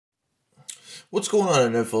What's going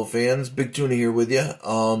on, NFL fans? Big Tuna here with you.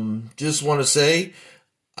 Just want to say,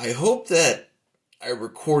 I hope that I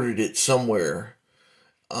recorded it somewhere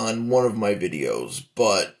on one of my videos,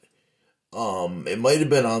 but it might have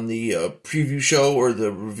been on the preview show or the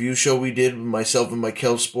review show we did with myself and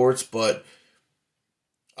Mykelsports, but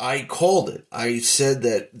I called it. I said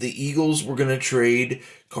that the Eagles were going to trade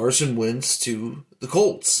Carson Wentz to the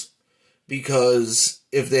Colts because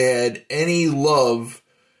if they had any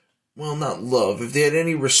if they had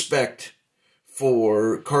any respect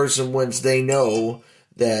for Carson Wentz, they know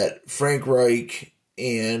that Frank Reich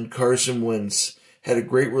and Carson Wentz had a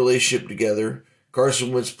great relationship together.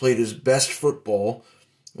 Carson Wentz played his best football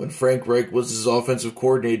when Frank Reich was his offensive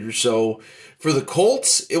coordinator. So for the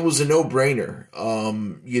Colts, it was a no-brainer.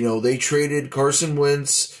 They traded Carson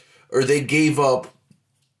Wentz, or they gave up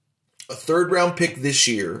a third-round pick this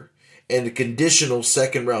year and a conditional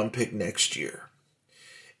second-round pick next year.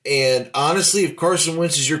 And honestly, if Carson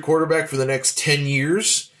Wentz is your quarterback for the next 10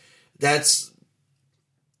 years, that's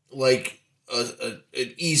like an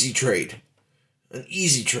easy trade. An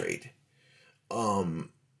easy trade. Like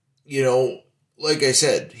I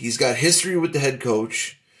said, he's got history with the head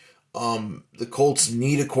coach. The Colts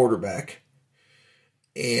need a quarterback.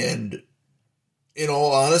 And in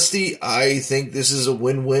all honesty, I think this is a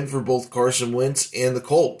win-win for both Carson Wentz and the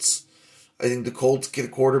Colts. I think the Colts get a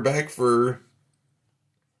quarterback for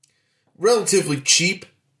relatively cheap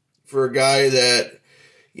for a guy that,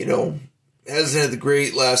 hasn't had the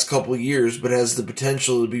great last couple of years, but has the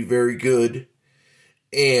potential to be very good.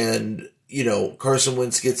 And, Carson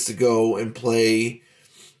Wentz gets to go and play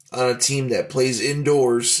on a team that plays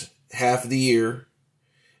indoors half of the year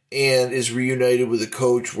and is reunited with a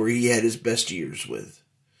coach where he had his best years with.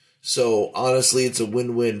 So, honestly, it's a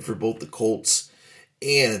win-win for both the Colts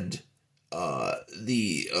and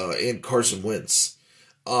Carson Wentz.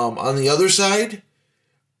 On the other side,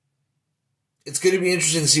 it's going to be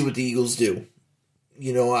interesting to see what the Eagles do.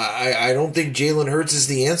 I don't think Jalen Hurts is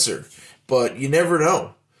the answer, but you never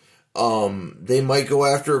know. They might go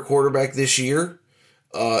after a quarterback this year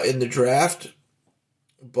in the draft,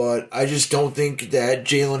 but I just don't think that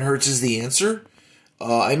Jalen Hurts is the answer.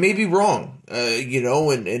 I may be wrong,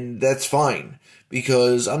 and that's fine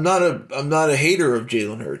because I'm not a hater of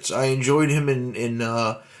Jalen Hurts. I enjoyed him in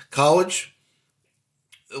college.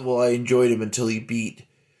 Well, I enjoyed him until he beat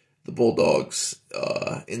the Bulldogs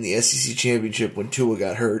in the SEC Championship when Tua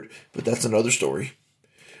got hurt, but that's another story.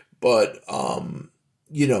 But,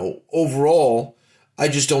 overall, I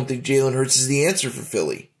just don't think Jalen Hurts is the answer for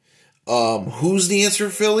Philly. Who's the answer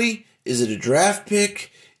for Philly? Is it a draft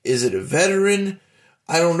pick? Is it a veteran?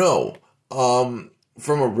 I don't know.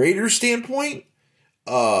 From a Raiders standpoint,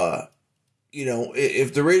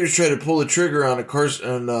 if the Raiders try to pull the trigger on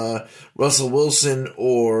Russell Wilson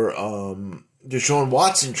or Deshaun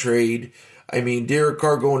Watson trade, Derek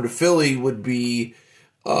Carr going to Philly would be,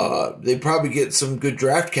 they'd probably get some good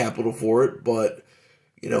draft capital for it, but,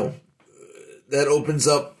 that opens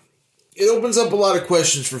up a lot of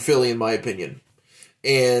questions for Philly, in my opinion.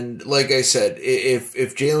 And like I said, if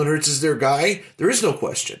Jalen Hurts is their guy, there is no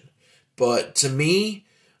question. But to me,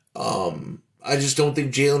 I just don't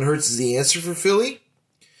think Jalen Hurts is the answer for Philly.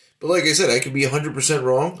 But like I said, I could be 100%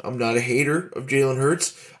 wrong. I'm not a hater of Jalen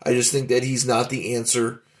Hurts. I just think that he's not the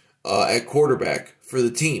answer at quarterback for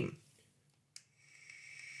the team.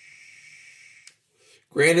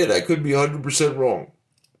 Granted, I could be 100% wrong.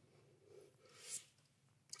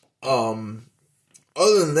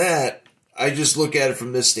 Other than that, I just look at it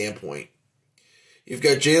from this standpoint. You've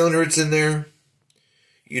got Jalen Hurts in there.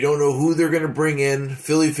 You don't know who they're going to bring in.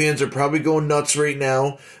 Philly fans are probably going nuts right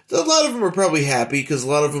now. A lot of them are probably happy because a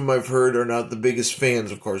lot of them I've heard are not the biggest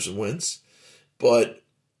fans of Carson Wentz. But,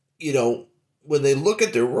 when they look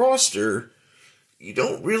at their roster, you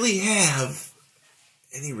don't really have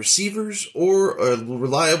any receivers or a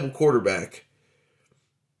reliable quarterback,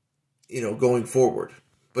 going forward.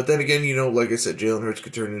 But then again, like I said, Jalen Hurts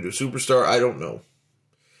could turn into a superstar. I don't know.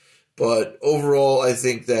 But overall, I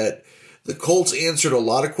think that the Colts answered a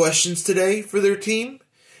lot of questions today for their team,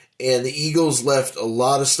 and the Eagles left a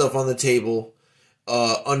lot of stuff on the table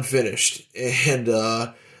unfinished. And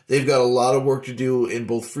they've got a lot of work to do in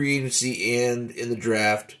both free agency and in the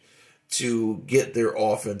draft to get their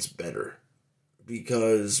offense better.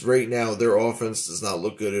 Because right now, their offense does not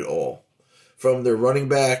look good at all. From their running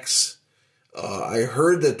backs, I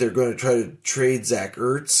heard that they're going to try to trade Zach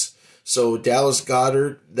Ertz. So Dallas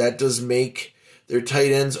Goedert, that does make their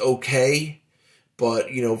tight ends okay, but,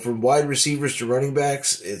 from wide receivers to running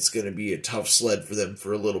backs, it's going to be a tough sled for them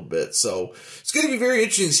for a little bit. So it's going to be very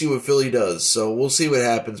interesting to see what Philly does. So we'll see what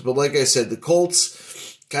happens. But like I said, the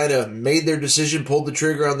Colts, kind of made their decision, pulled the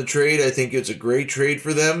trigger on the trade. I think it's a great trade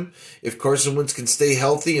for them. If Carson Wentz can stay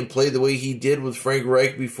healthy and play the way he did with Frank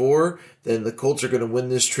Reich before, then the Colts are going to win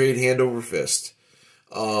this trade hand over fist.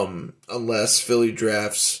 Unless Philly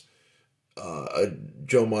drafts a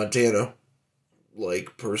Joe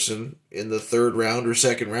Montana-like person in the 3rd round or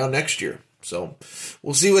 2nd round next year. So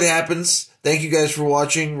we'll see what happens. Thank you guys for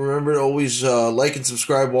watching. Remember to always like and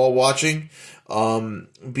subscribe while watching. Be on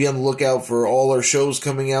the lookout for all our shows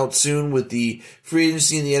coming out soon with the free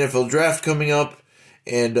agency and the NFL draft coming up.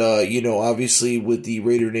 And, obviously with the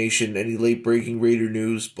Raider Nation, any late breaking Raider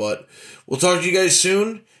news. But we'll talk to you guys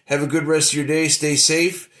soon. Have a good rest of your day. Stay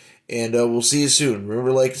safe. And we'll see you soon. Remember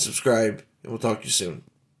to like and subscribe. And we'll talk to you soon.